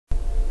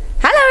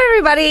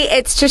everybody,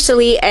 it's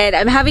Trishaly, and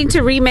I'm having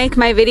to remake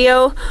my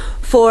video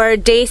for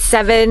day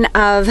 7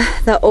 of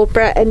the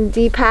Oprah and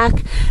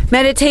Deepak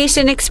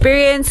meditation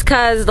experience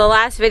because the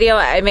last video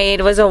I made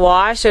was a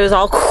wash. It was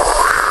all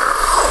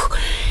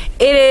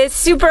it is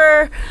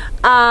super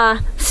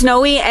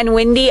snowy and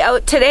windy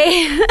out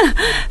today.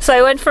 So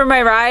I went for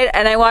my ride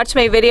and I watched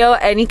my video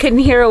and you couldn't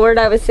hear a word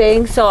I was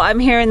saying, so I'm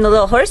here in the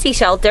little horsey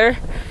shelter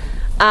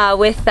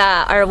with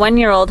our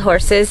 1-year-old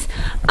horses,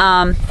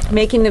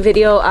 making the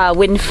video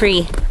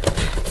wind-free.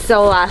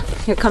 So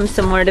here comes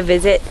some more to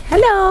visit.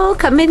 Hello,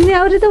 coming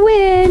out of the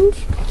wind,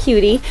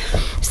 cutie.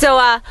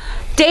 So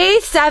day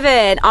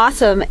 7,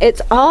 awesome.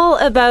 It's all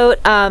about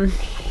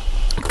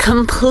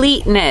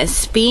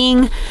completeness,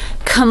 being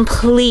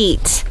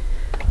complete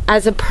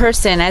as a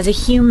person, as a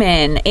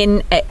human,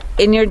 in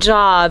your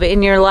job,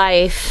 in your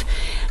life,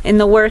 in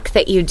the work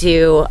that you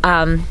do.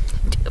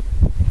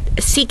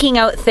 Seeking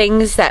out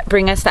things that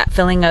bring us that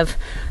feeling of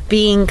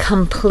being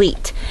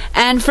complete.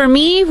 And for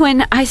me,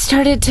 when I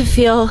started to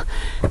feel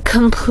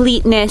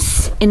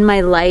completeness in my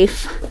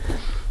life,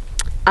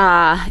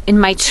 in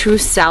my true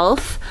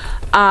self,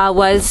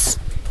 was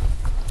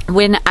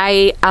when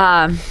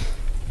I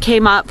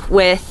came up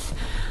with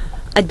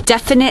a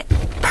definite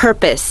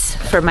purpose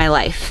for my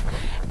life.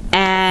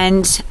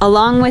 And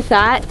along with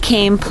that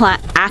came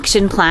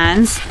action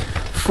plans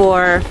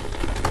for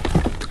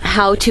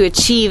how to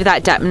achieve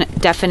that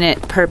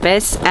definite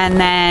purpose, and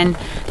then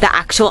the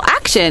actual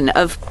action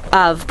of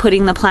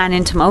putting the plan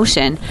into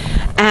motion.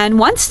 And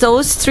once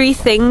those 3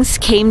 things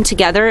came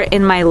together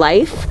in my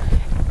life,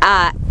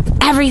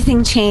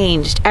 everything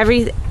changed.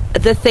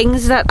 The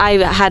things that I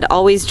had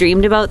always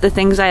dreamed about, the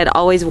things I had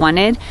always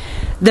wanted,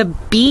 the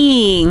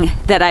being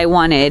that I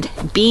wanted,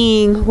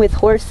 being with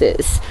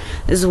horses,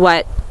 is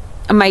what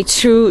my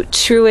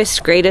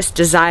truest, greatest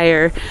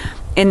desire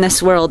in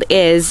this world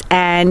is.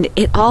 And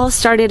it all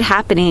started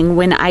happening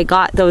when I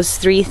got those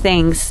 3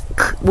 things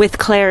with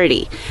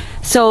clarity.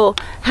 So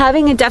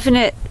having a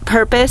definite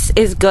purpose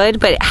is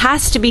good, but it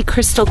has to be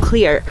crystal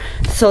clear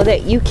so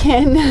that you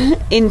can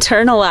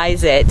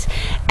internalize it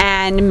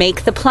and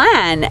make the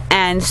plan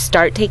and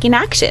start taking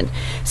action.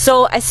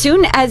 So as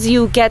soon as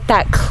you get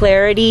that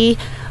clarity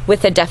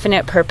with a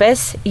definite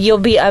purpose, you'll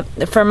be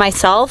for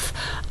myself,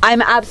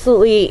 I'm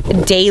absolutely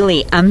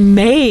daily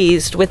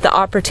amazed with the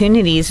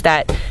opportunities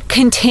that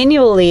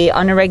continually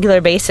on a regular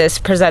basis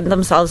present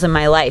themselves in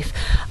my life.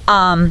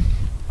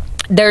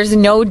 There's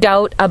no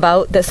doubt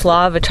about this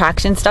law of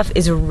attraction stuff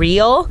is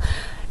real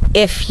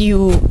if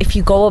you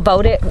go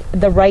about it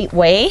the right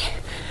way,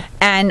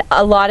 and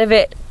a lot of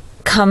it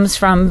comes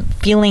from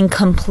feeling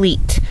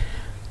complete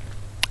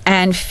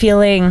and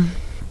feeling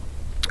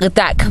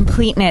that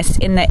completeness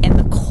in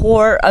the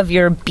core of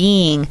your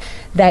being,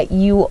 that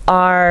you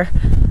are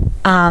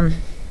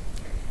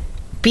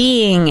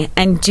being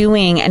and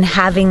doing and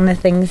having the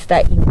things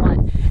that you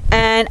want.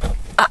 And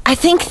I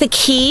think the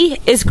key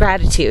is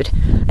gratitude.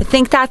 I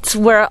think that's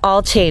where it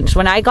all changed.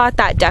 When I got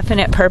that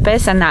definite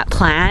purpose and that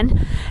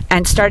plan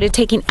and started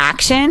taking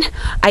action,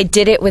 I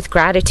did it with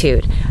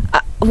gratitude.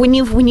 When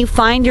you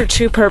find your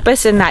true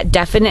purpose and that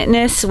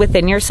definiteness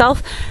within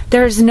yourself,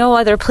 there's no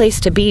other place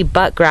to be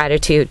but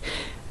gratitude,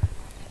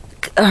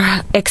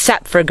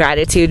 except for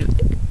gratitude,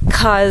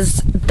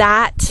 because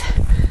that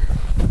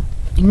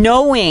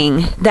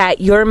knowing that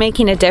you're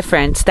making a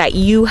difference, that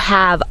you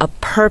have a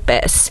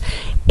purpose,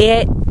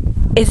 it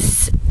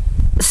is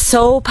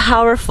so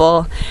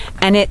powerful,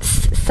 and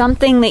it's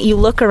something that you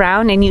look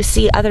around and you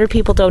see other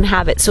people don't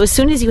have it. So as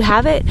soon as you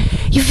have it,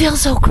 you feel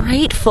so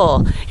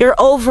grateful. You're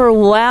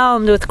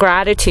overwhelmed with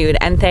gratitude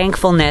and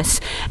thankfulness,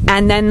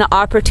 and then the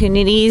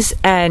opportunities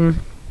and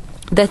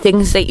the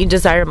things that you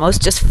desire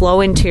most just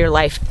flow into your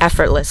life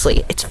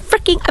effortlessly. It's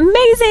freaking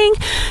amazing.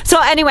 So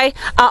anyway,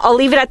 I'll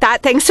leave it at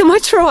that. Thanks so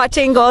much for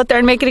watching. Go out there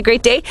and make it a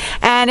great day.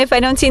 And if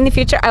I don't see you in the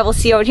future, I will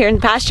see you out here in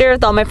the pasture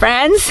with all my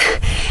friends,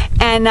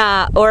 and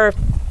or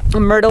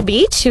Myrtle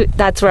Beach.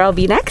 That's where I'll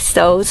be next.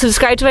 So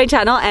subscribe to my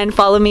channel and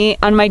follow me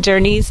on my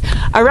journeys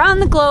around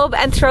the globe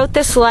and throughout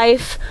this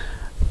life,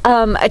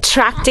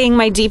 attracting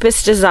my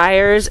deepest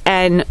desires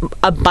and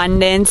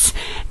abundance.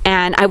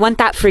 And I want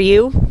that for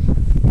you.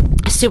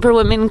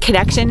 Superwoman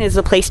Connection is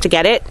the place to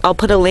get it. I'll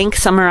put a link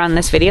somewhere on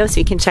this video so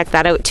you can check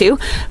that out too.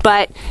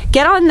 But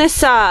get on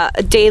this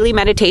daily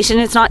meditation.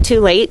 It's not too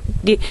late.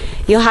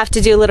 You'll have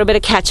to do a little bit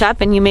of catch up,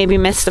 and you maybe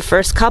missed the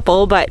first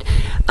couple, but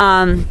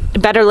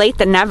better late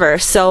than never.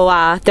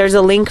 So there's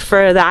a link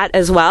for that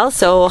as well.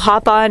 So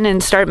hop on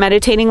and start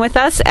meditating with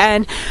us,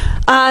 and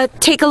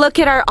take a look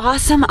at our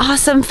awesome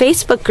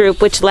Facebook group,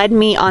 which led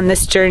me on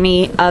this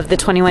journey of the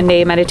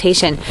 21-day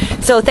meditation.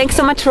 So thanks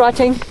so much for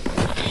watching.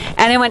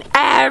 And I want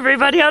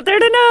everybody out there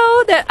to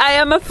know that I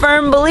am a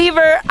firm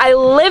believer, I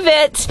live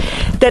it,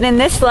 that in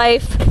this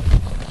life,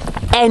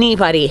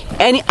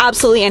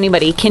 absolutely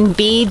anybody can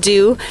be,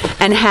 do,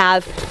 and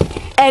have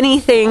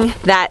anything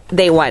that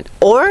they want.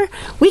 Or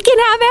we can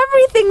have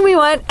everything we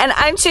want, and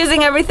I'm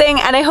choosing everything,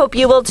 and I hope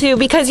you will too,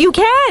 because you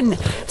can.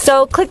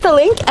 So click the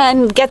link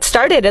and get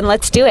started, and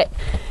let's do it.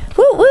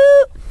 Woo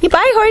woo!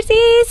 Bye,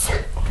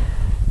 horsies!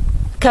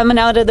 coming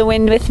out of the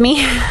wind with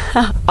me.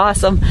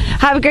 Awesome.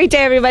 Have a great day,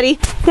 everybody.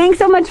 Thanks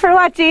so much for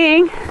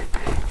watching.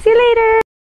 See you later.